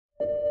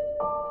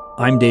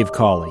I'm Dave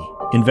Cawley,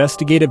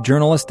 investigative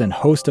journalist and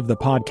host of the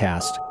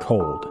podcast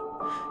Cold.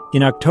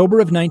 In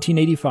October of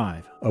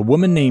 1985, a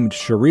woman named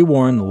Sheree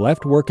Warren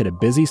left work at a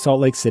busy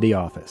Salt Lake City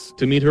office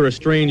to meet her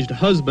estranged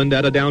husband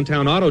at a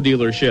downtown auto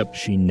dealership.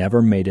 She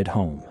never made it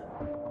home.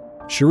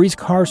 Sheree's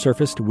car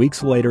surfaced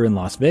weeks later in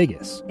Las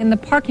Vegas. In the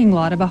parking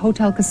lot of a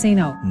hotel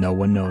casino. No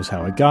one knows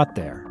how it got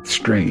there.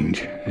 Strange.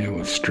 It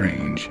was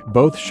strange.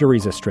 Both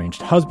Sheree's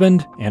estranged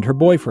husband and her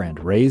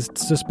boyfriend raised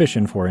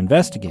suspicion for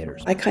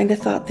investigators. I kind of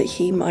thought that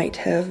he might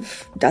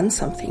have done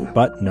something.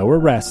 But no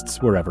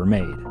arrests were ever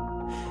made.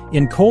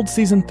 In Cold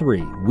Season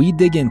 3, we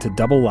dig into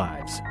double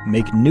lives,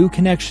 make new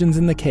connections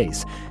in the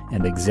case,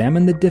 and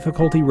examine the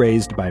difficulty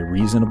raised by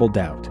reasonable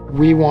doubt.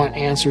 We want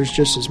answers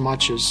just as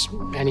much as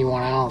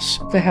anyone else.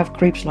 They have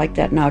creeps like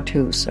that now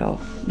too,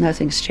 so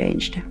nothing's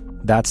changed.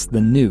 That's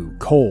the new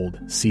Cold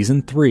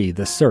Season 3,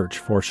 The Search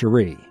for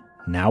Sheree,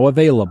 now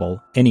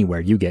available anywhere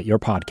you get your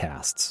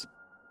podcasts.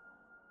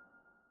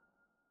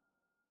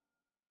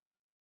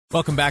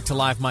 Welcome back to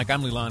Live Mike.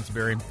 I'm Lee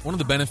Lonsberry. One of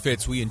the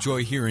benefits we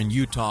enjoy here in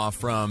Utah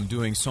from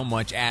doing so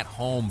much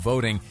at-home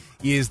voting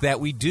is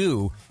that we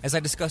do, as I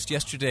discussed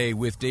yesterday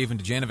with Dave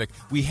and Dejanovic,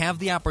 we have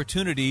the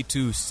opportunity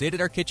to sit at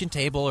our kitchen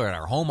table or at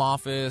our home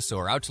office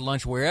or out to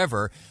lunch,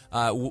 wherever.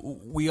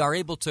 We are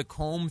able to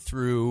comb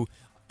through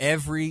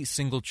every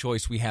single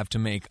choice we have to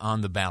make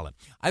on the ballot.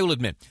 I will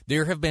admit,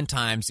 there have been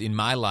times in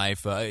my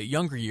life,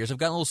 younger years, I've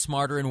gotten a little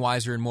smarter and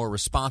wiser and more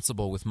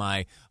responsible with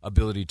my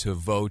ability to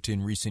vote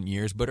in recent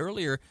years. But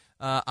earlier,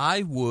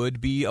 I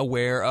would be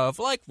aware of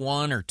like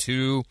one or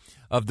two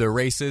of the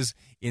races.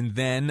 And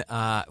then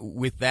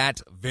with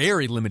that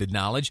very limited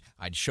knowledge,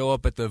 I'd show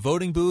up at the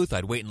voting booth,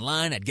 I'd wait in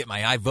line, I'd get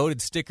my I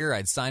voted sticker,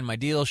 I'd sign my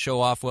deal, show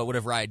off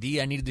whatever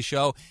ID I needed to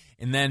show.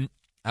 And then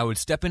I would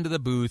step into the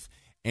booth,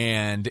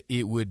 and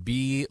it would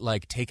be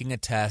like taking a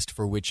test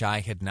for which I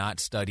had not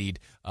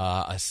studied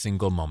a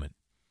single moment.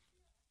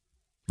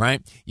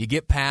 Right? You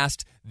get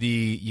past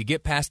the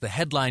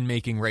headline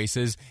making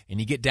races, and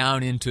you get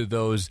down into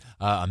those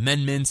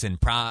amendments and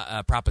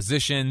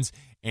propositions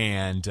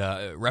and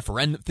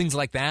referendum, things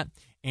like that.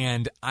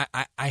 And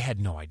I had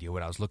no idea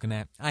what I was looking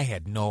at. I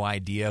had no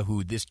idea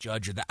who this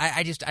judge or that.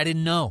 I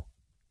didn't know.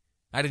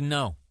 I didn't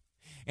know.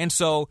 And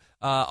so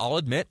I'll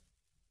admit,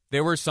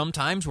 there were some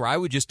times where I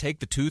would just take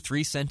the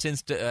 2-3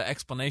 sentence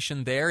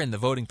explanation there in the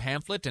voting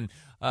pamphlet and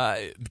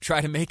try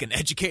to make an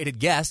educated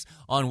guess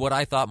on what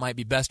I thought might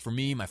be best for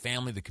me, my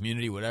family, the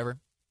community, whatever.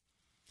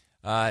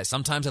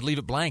 Sometimes I'd leave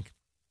it blank.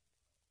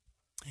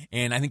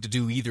 And I think to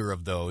do either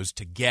of those,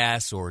 to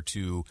guess or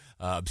to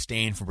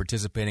abstain from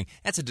participating,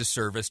 that's a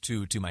disservice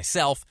to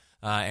myself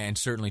and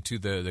certainly to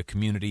the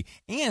community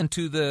and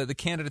to the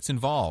candidates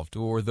involved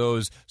or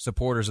those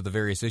supporters of the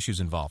various issues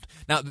involved.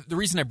 Now, the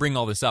reason I bring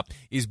all this up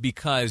is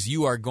because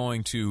you are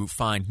going to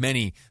find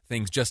many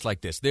things just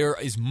like this. There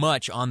is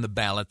much on the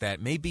ballot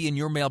that may be in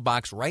your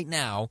mailbox right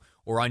now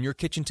or on your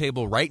kitchen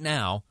table right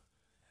now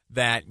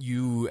that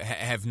you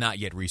have not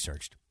yet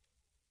researched.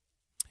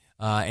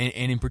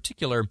 And in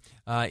particular,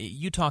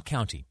 Utah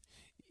County.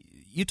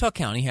 Utah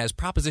County has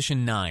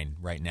Proposition 9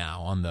 right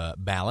now on the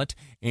ballot,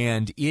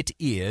 and it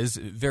is,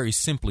 very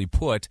simply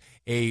put,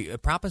 a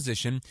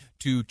proposition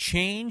to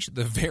change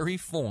the very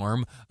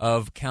form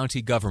of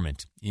county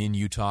government in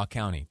Utah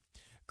County.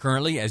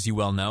 Currently, as you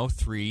well know,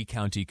 3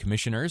 county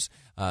commissioners.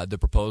 The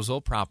proposal,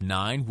 Prop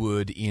 9,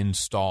 would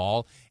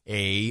install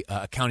a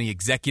county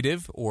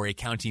executive or a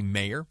county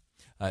mayor,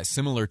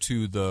 similar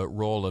to the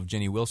role of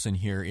Jenny Wilson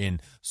here in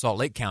Salt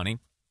Lake County.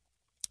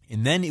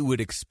 And then it would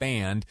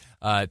expand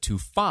to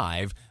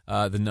 5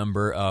 the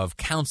number of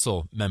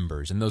council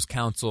members. And those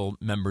council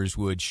members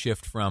would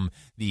shift from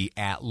the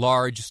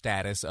at-large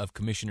status of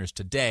commissioners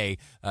today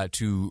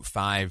to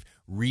 5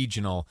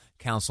 regional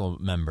council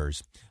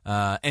members.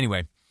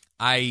 Anyway,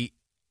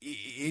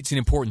 it's an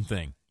important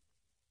thing,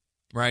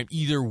 right?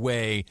 Either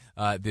way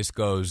this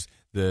goes,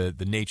 the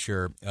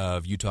nature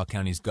of Utah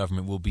County's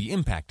government will be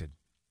impacted.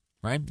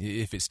 Right?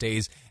 If it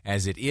stays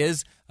as it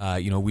is,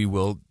 we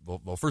will.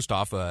 Well, first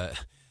off,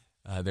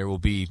 there will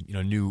be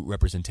new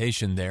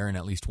representation there in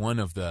at least one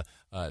of the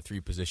 3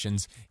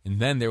 positions, and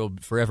then there will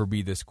forever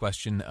be this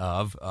question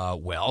of,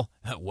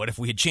 what if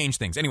we had changed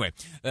things? Anyway,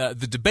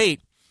 the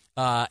debate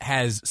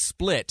has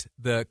split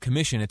the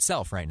commission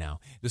itself right now.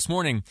 This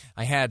morning,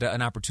 I had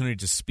an opportunity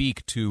to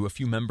speak to a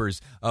few members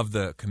of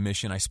the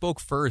commission. I spoke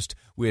first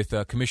with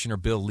Commissioner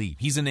Bill Lee.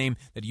 He's a name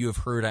that you have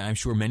heard, I'm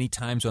sure, many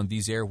times on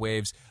these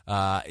airwaves.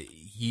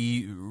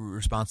 He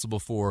responsible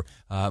for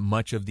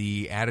much of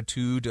the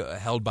attitude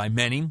held by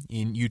many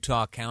in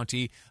Utah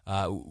County,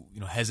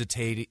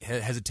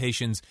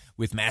 hesitations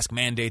with mask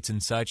mandates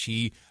and such.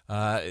 He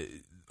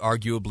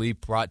arguably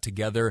brought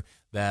together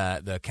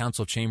the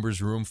council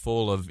chambers room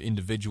full of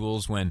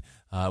individuals when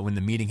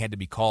the meeting had to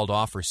be called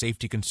off for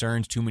safety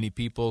concerns, too many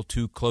people,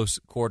 too close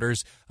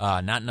quarters,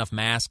 not enough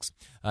masks.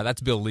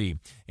 That's Bill Lee.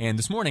 And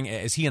this morning,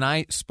 as he and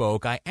I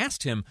spoke, I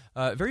asked him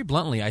very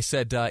bluntly, I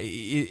said,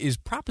 is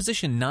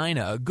Proposition 9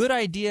 a good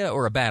idea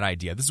or a bad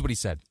idea? This is what he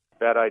said.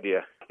 Bad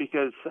idea.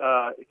 Because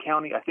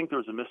county, I think there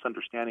was a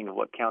misunderstanding of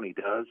what county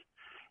does.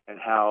 and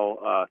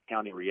how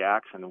county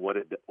reacts and what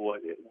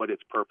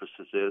its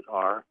purposes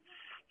are.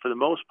 For the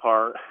most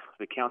part,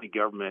 the county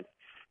government,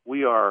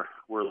 we're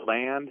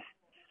land,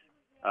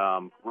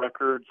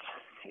 records,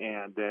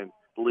 and then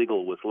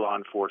legal with law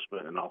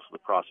enforcement and also the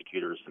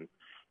prosecutors and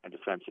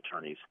defense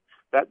attorneys.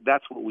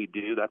 That's what we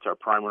do. That's our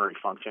primary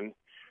function.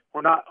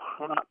 We're not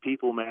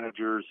people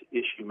managers,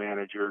 issue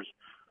managers,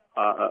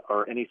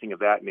 or anything of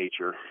that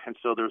nature. And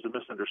so there's a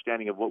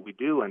misunderstanding of what we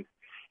do, and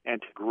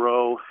to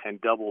grow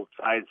and double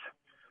the size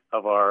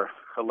of our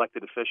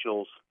elected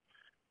officials,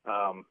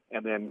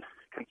 and then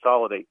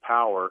consolidate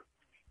power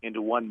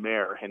into one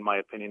mayor, in my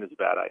opinion, is a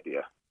bad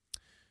idea.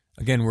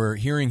 Again, we're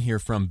hearing here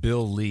from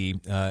Bill Lee,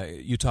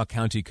 Utah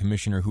County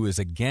Commissioner, who is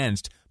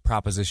against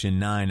Proposition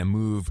 9, a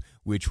move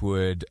which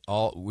would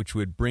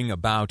bring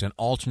about an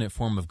alternate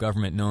form of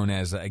government known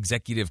as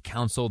executive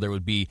council. There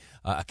would be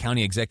a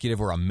county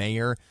executive or a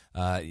mayor,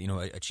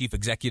 a chief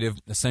executive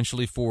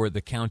essentially for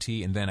the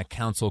county, and then a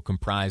council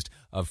comprised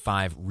of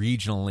 5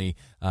 regionally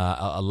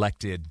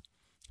elected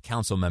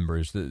council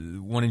members. The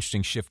one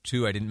interesting shift,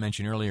 too, I didn't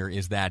mention earlier,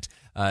 is that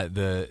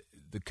the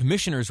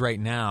commissioners right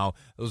now,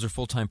 those are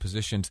full-time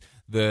positions.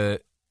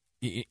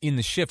 In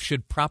the shift,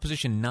 should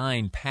Proposition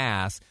 9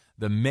 pass,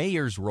 the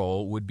mayor's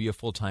role would be a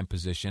full-time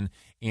position,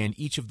 and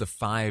each of the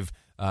 5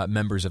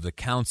 members of the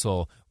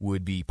council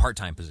would be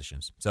part-time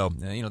positions. So,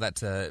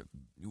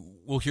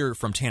 we'll hear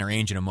from Tanner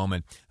Ainge in a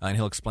moment, and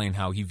he'll explain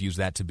how he views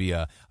that to be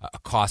a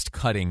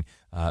cost-cutting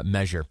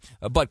measure.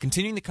 But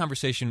continuing the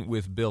conversation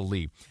with Bill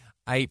Lee,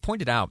 I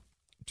pointed out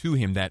to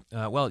him that,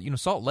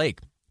 Salt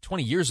Lake,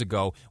 20 years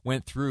ago,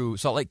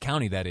 Salt Lake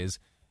County, that is,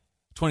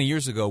 20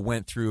 years ago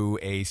went through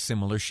a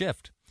similar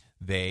shift.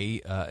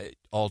 They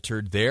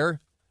altered their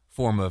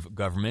form of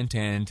government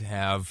and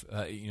have,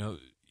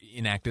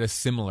 enacted a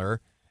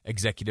similar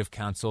executive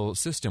council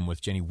system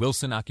with Jenny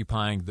Wilson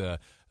occupying the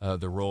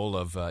role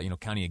of,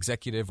 county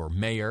executive or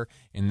mayor.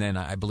 And then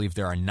I believe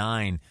there are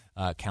 9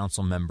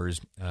 council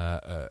members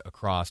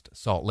across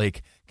Salt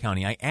Lake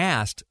County. I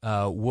asked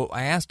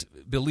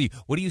Bill Lee,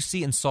 what do you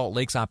see in Salt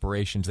Lake's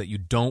operations that you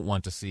don't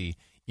want to see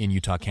in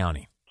Utah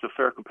County? It's a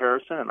fair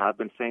comparison, and I've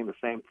been saying the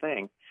same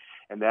thing,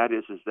 and that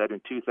is that in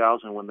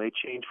 2000, when they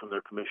changed from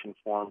their commission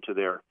form to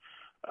their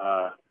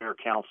mayor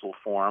council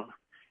form,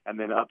 and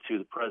then up to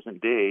the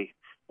present day,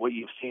 what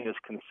you've seen is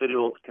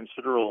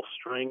considerable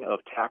string of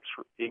tax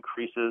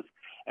increases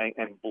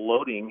and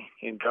bloating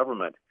in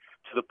government,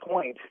 to the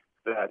point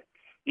that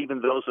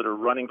even those that are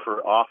running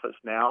for office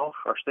now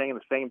are saying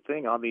the same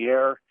thing on the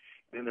air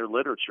in their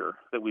literature,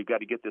 that we've got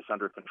to get this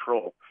under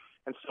control.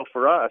 And so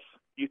for us,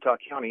 Utah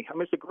County,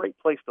 it's a great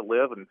place to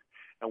live and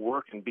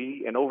work and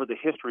be. And over the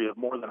history of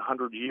more than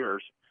 100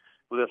 years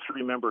with a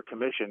 3-member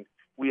commission,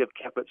 we have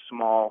kept it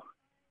small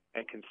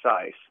and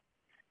concise.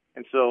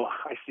 And so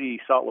I see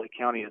Salt Lake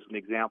County as an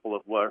example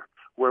of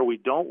where we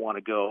don't want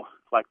to go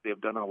like they've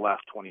done in the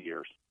last 20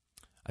 years.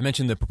 I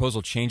mentioned the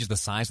proposal changes the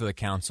size of the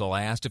council.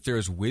 I asked if there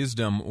is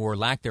wisdom or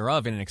lack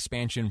thereof in an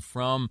expansion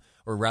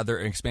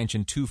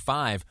to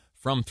 5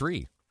 from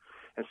 3.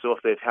 And so if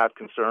they've had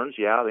concerns,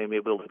 they may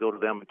be able to go to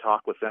them and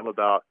talk with them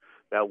about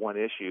that one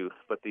issue.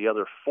 But the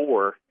other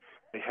 4,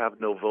 they have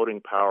no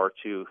voting power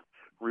to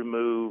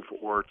remove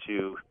or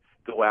to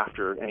go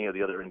after any of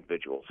the other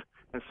individuals.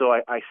 And so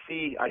I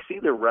see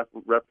their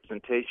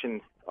representation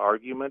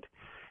argument,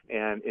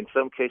 and in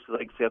some cases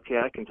I can say,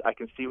 okay, I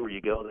can see where you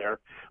go there,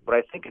 but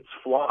I think it's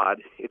flawed.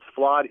 It's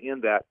flawed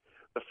in that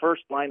the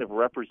first line of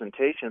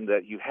representation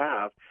that you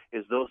have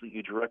is those that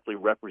you directly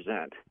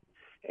represent,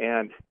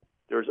 and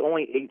there's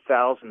only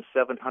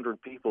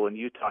 8,700 people in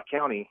Utah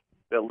County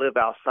that live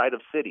outside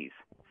of cities,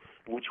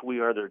 which we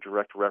are their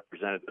direct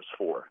representatives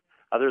for.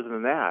 Other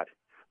than that,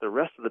 the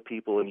rest of the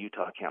people in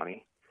Utah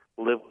County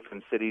live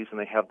within cities, and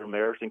they have their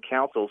mayors and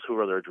councils who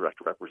are their direct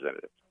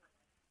representatives.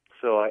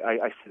 So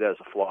I see that as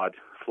a flawed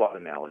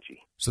analogy.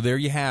 So there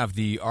you have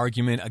the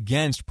argument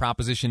against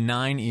Proposition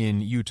 9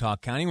 in Utah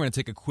County. We're going to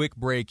take a quick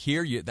break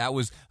here. That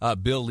was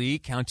Bill Lee,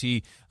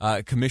 County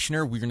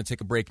Commissioner. We're going to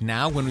take a break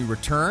now. When we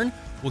return,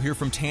 we'll hear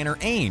from Tanner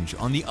Ainge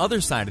on the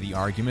other side of the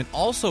argument,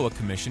 also a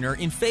commissioner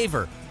in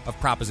favor of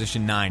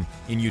Proposition 9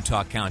 in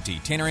Utah County.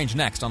 Tanner Ainge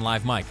next on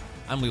Live Mike.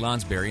 I'm Lee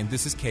Lonsberry, and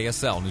this is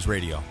KSL News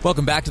Radio.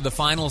 Welcome back to the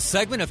final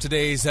segment of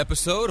today's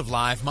episode of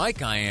Live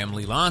Mike. I am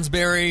Lee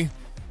Lonsberry.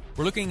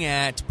 We're looking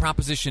at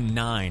Proposition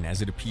 9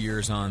 as it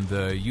appears on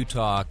the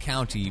Utah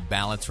County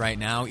ballots right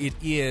now. It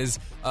is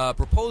a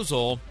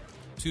proposal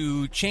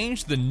to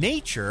change the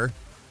nature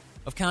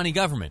of county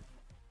government.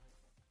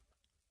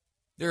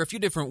 There are a few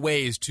different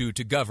ways to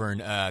govern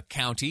a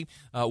county.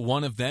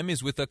 One of them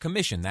is with a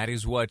commission. That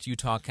is what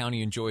Utah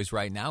County enjoys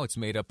right now. It's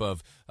made up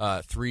of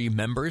 3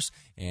 members,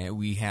 and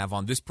we have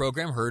on this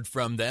program heard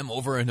from them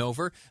over and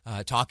over,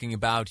 talking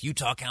about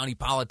Utah County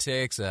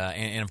politics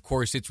and, of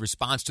course, its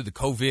response to the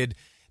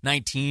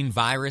COVID-19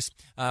 virus.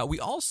 We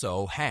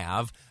also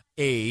have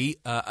a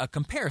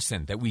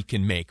comparison that we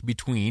can make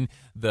between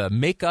the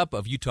makeup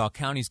of Utah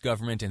County's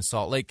government and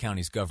Salt Lake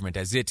County's government,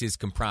 as it is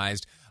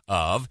comprised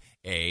of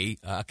a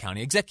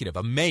county executive,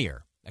 a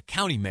mayor, a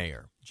county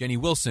mayor, Jenny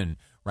Wilson,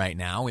 right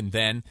now. And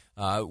then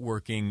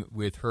working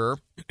with her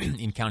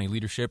in county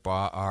leadership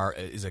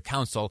is a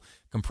council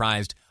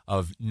comprised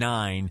of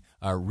 9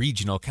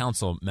 regional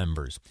council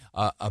members.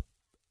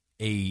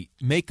 A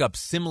makeup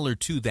similar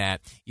to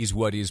that is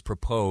what is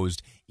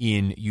proposed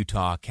in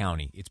Utah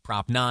County. It's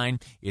Prop 9.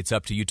 It's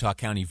up to Utah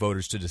County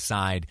voters to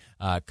decide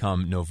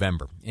come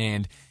November.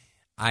 And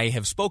I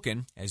have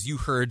spoken, as you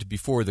heard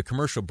before the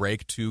commercial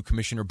break, to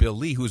Commissioner Bill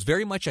Lee, who is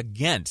very much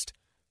against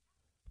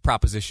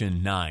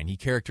Proposition 9. He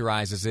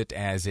characterizes it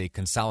as a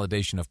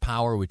consolidation of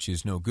power, which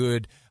is no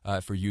good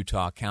for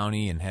Utah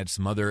County, and had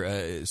some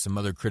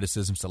other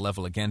criticisms to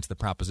level against the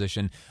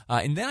proposition.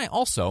 And then I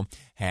also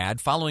had,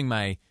 following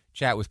my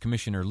chat with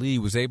Commissioner Lee,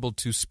 was able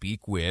to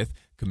speak with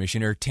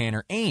Commissioner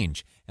Tanner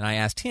Ainge. And I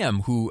asked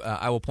him, who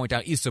I will point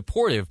out is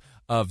supportive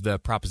of the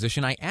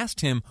proposition, I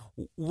asked him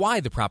why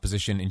the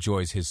proposition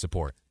enjoys his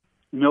support.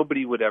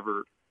 Nobody would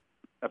ever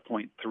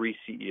appoint 3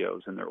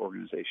 CEOs in their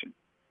organization.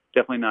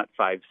 Definitely not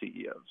 5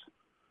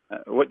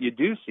 CEOs. What you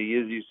do see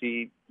is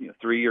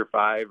 3 or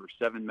 5 or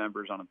 7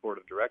 members on a board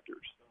of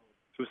directors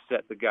who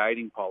set the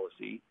guiding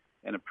policy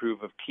and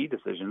approve of key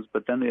decisions,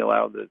 but then they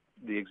allow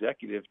the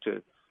executive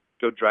to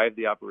go drive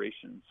the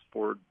operations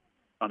forward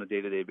on a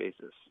day-to-day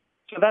basis.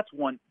 So that's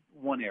one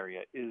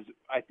area. Is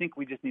I think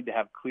we just need to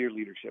have clear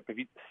leadership.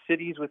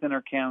 Cities within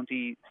our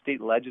county,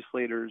 state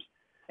legislators,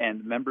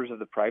 and members of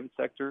the private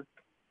sector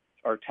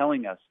are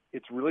telling us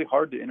it's really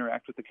hard to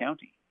interact with the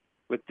county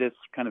with this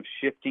kind of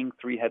shifting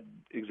 3-head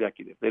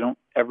executive. They don't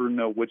ever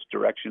know which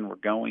direction we're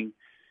going.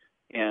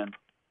 And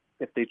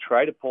if they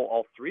try to pull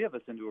all 3 of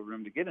us into a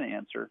room to get an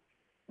answer,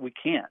 we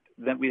can't.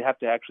 Then we'd have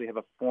to actually have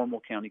a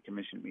formal county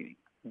commission meeting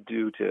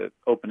due to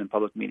open and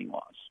public meeting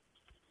laws.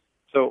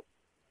 So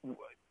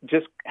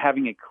just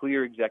having a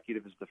clear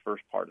executive is the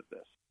first part of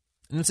this.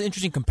 And it's an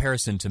interesting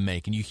comparison to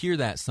make, and you hear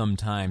that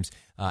sometimes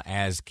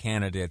as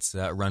candidates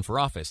run for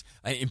office.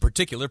 In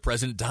particular,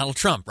 President Donald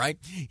Trump, right?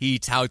 He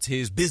touts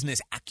his business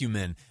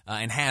acumen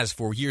and has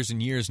for years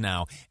and years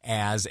now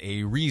as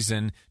a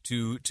reason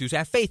to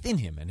have faith in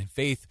him and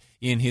faith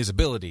in his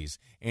abilities.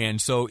 And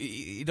so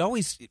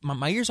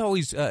my ears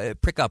always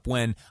prick up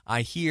when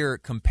I hear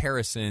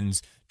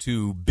comparisons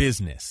to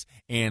business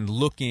and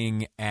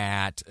looking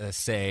at,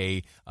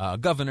 say, a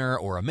governor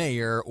or a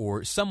mayor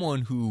or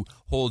someone who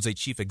holds a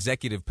chief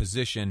executive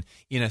position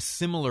in a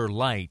similar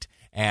light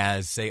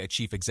as, say, a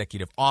chief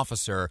executive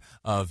officer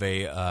of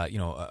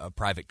a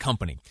private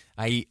company.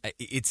 I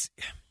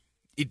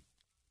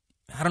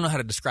don't know how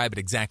to describe it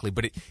exactly,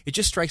 but it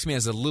just strikes me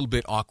as a little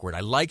bit awkward. I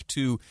like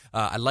to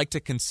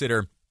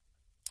consider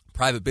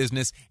private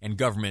business and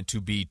government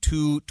to be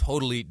 2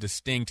 totally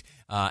distinct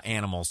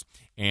animals.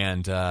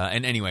 And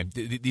anyway,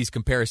 these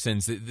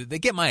comparisons, they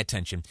get my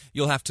attention.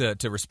 You'll have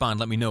to respond.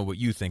 Let me know what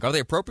you think. Are they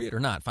appropriate or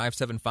not?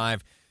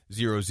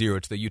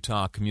 57500 to the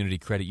Utah Community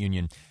Credit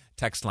Union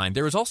text line.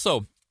 There is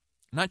also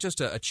not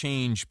just a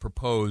change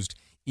proposed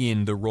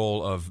in the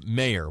role of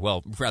mayor,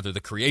 well, rather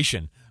the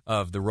creation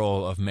of the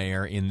role of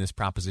mayor in this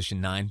Proposition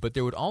 9, but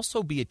there would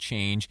also be a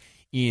change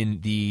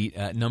in the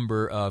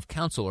number of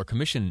council or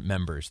commission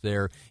members.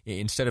 There,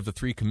 instead of the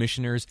 3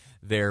 commissioners,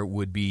 there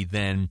would be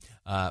then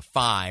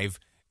 5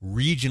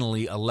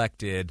 regionally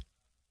elected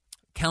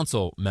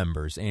council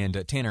members.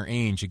 And Tanner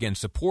Ainge, again,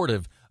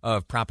 supportive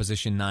of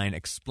Proposition 9,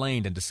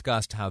 explained and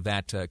discussed how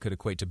that could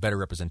equate to better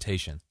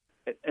representation.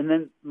 And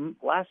then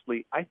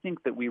lastly, I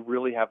think that we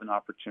really have an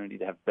opportunity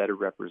to have better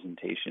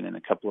representation in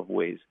a couple of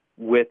ways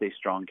with a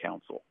strong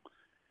council.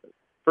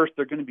 First,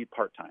 they're going to be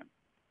part-time.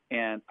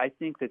 And I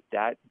think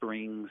that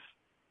brings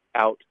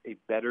out a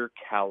better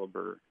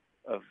caliber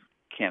of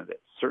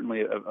candidates,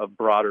 certainly a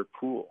broader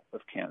pool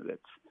of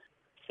candidates.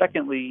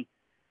 Secondly,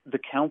 the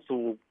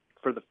council will,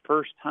 for the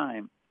first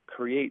time,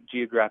 create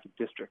geographic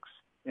districts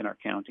in our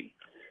county.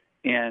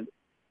 And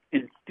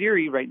in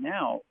theory, right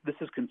now, this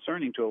is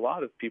concerning to a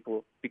lot of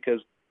people because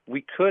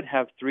we could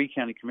have 3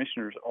 county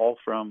commissioners all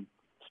from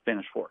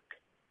Spanish Fork.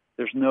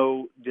 There's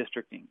no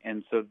districting.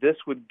 And so this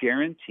would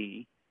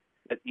guarantee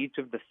that each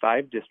of the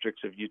 5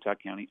 districts of Utah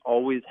County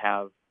always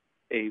have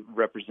a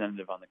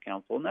representative on the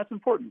council. And that's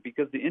important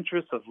because the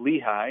interests of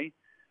Lehigh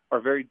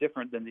are very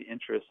different than the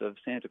interests of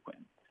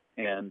Santaquin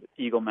and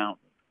Eagle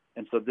Mountain.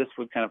 And so this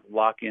would kind of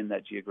lock in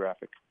that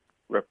geographic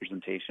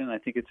representation. I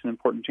think it's an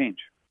important change.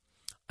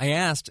 I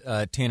asked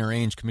Tanner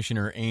Ainge,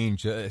 Commissioner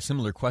Ainge, a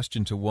similar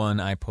question to one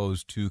I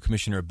posed to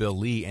Commissioner Bill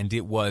Lee, and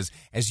it was,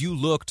 as you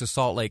look to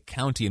Salt Lake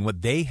County and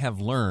what they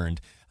have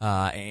learned,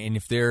 and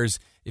if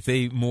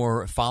they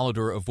more followed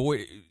or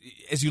avoid,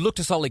 as you look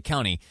to Salt Lake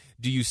County,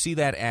 do you see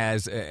that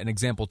as an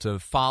example to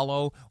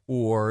follow,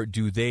 or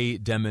do they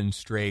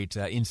demonstrate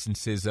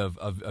instances of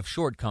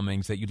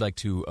shortcomings that you'd like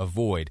to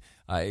avoid?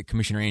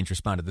 Commissioner Ainge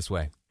responded this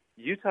way.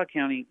 Utah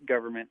County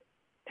government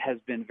has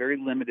been very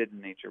limited in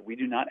nature. We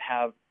do not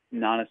have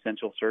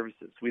non-essential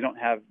services. We don't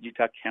have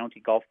Utah County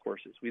golf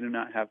courses. We do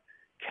not have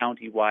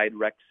county-wide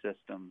rec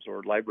systems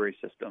or library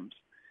systems.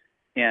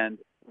 And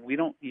we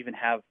don't even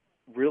have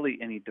really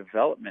any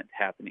development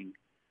happening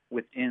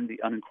within the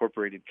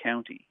unincorporated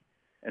county.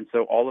 And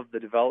so all of the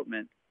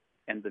development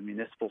and the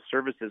municipal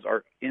services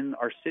are in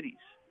our cities.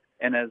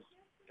 And as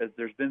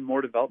there's been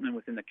more development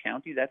within the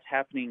county, that's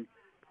happening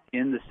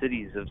in the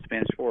cities of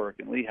Spanish Fork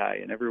and Lehigh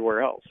and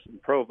everywhere else, in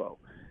Provo.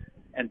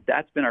 And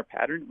that's been our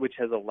pattern, which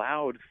has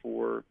allowed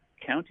for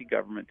county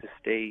government to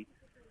stay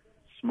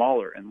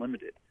smaller and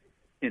limited.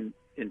 In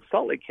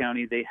Salt Lake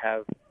County, they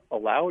have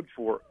allowed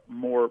for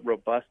more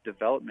robust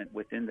development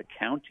within the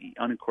county,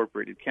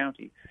 unincorporated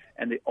county,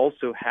 and they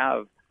also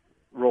have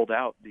rolled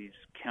out these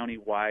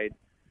county-wide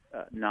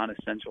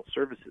non-essential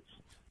services.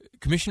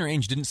 Commissioner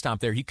Ainge didn't stop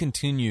there. He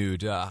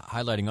continued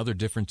highlighting other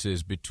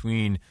differences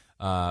between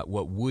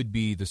what would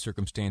be the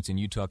circumstance in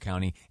Utah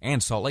County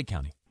and Salt Lake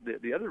County.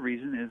 The other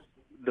reason is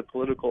the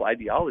political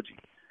ideology.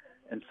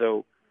 And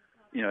so,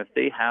 if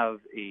they have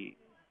a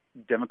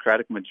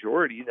Democratic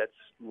majority, that's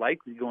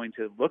likely going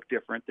to look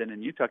different than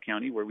in Utah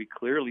County, where we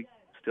clearly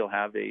still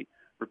have a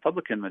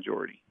Republican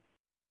majority.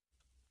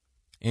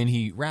 And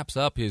he wraps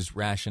up his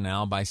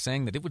rationale by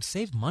saying that it would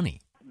save money.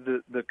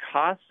 The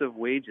cost of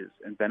wages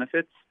and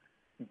benefits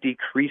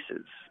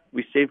decreases.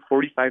 We save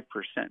 45%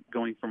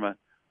 going from a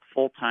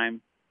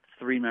full-time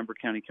 3-member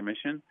county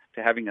commission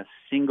to having a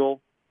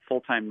single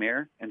full-time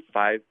mayor and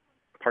 5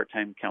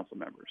 part-time council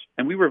members.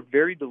 And we were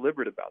very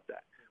deliberate about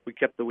that. We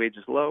kept the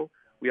wages low.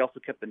 We also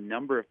kept the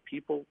number of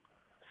people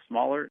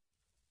smaller.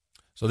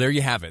 So there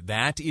you have it.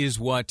 That is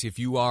what, if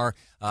you are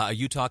a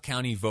Utah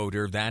County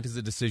voter, that is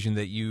a decision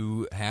that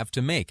you have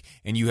to make.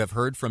 And you have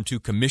heard from 2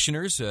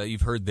 commissioners.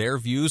 You've heard their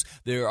views.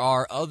 There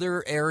are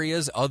other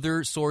areas,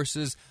 other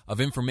sources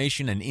of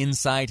information and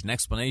insight and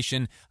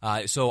explanation.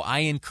 So I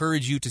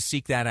encourage you to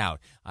seek that out.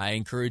 I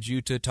encourage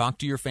you to talk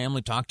to your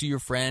family, talk to your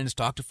friends,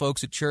 talk to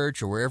folks at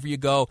church or wherever you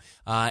go,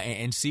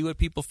 and see what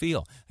people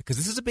feel. Because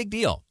this is a big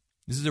deal.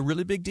 This is a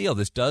really big deal.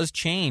 This does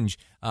change,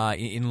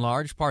 in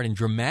large part, in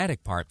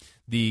dramatic part,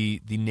 the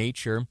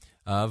nature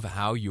of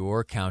how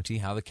your county,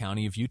 how the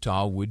county of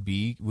Utah would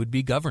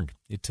be governed.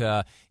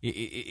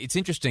 It's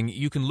interesting.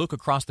 You can look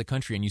across the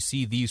country and you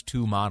see these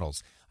 2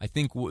 models. I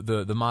think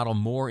the model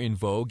more in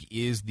vogue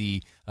is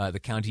the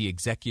county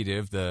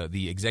executive,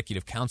 the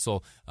executive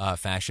council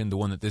fashion, the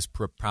one that this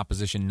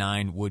Proposition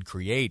 9 would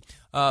create.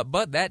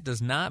 But that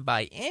does not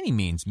by any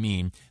means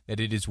mean that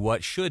it is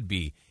what should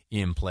be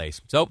in place.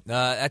 So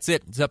that's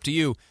it. It's up to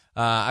you.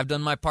 I've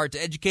done my part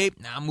to educate.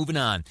 Now I'm moving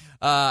on.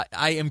 I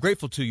am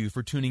grateful to you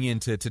for tuning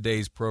in to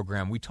today's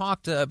program. We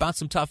talked about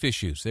some tough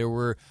issues. There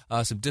were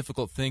some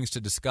difficult things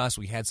to discuss.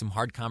 We had some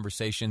hard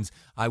conversations.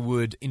 I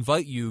would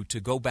invite you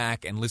to go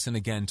back and listen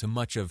again to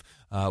much of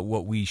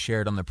what we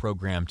shared on the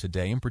program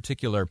today. In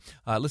particular,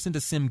 listen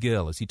to Sim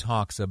Gill as he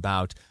talks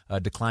about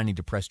declining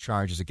to press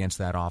charges against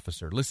that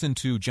officer. Listen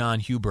to John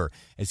Huber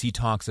as he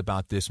talks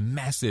about this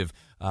massive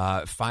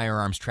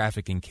firearms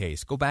trafficking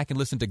case. Go back and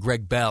listen to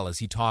Greg Bell as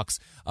he talks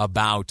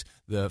about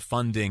the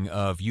funding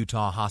of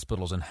Utah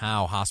hospitals and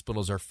how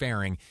hospitals are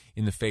faring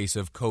in the face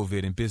of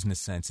COVID and business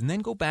sense. And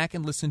then go back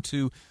and listen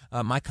to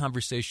my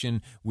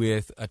conversation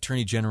with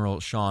Attorney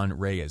General Sean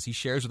Reyes. He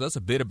shares with us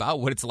a bit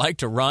about what it's like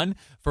to run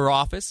for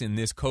office in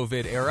this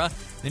COVID era.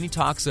 Then he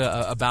talks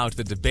about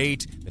the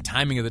debate, the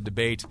timing of the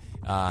debate,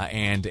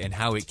 and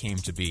how it came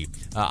to be.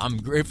 I'm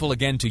grateful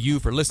again to you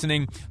for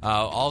listening.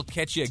 I'll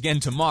catch you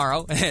again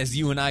tomorrow as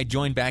you and I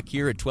join back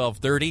here at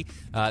 12:30.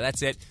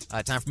 That's it.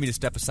 Time for me to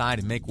step aside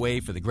and make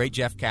way for the great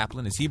Jeff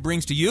Kaplan as he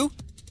brings to you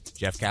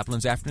Jeff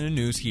Kaplan's Afternoon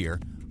News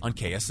here on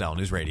KSL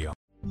News Radio.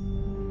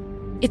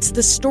 It's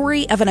the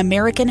story of an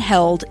American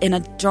held in a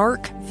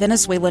dark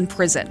Venezuelan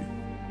prison.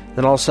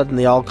 Then all of a sudden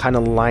they all kind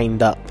of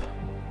lined up.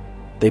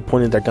 They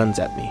pointed their guns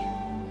at me.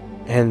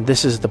 And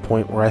this is the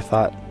point where I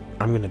thought,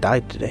 I'm going to die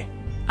today.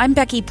 I'm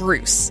Becky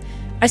Bruce.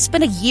 I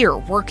spent a year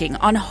working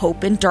on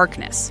Hope in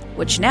Darkness,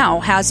 which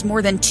now has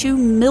more than 2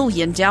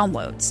 million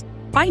downloads.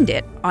 Find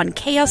it on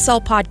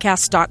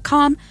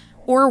kslpodcast.com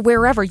or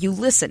wherever you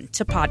listen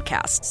to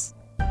podcasts.